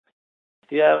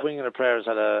Yeah, Wing and the Prayers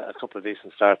had a couple of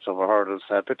decent starts over hurdles.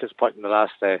 A bit disappointing the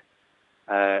last day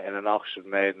in an auction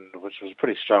maiden, which was a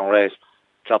pretty strong race.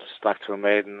 Drops us back to a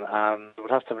maiden, and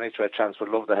would have to have an each-way chance. Would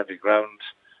love the heavy ground,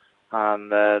 and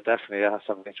definitely has to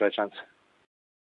have an each-way chance.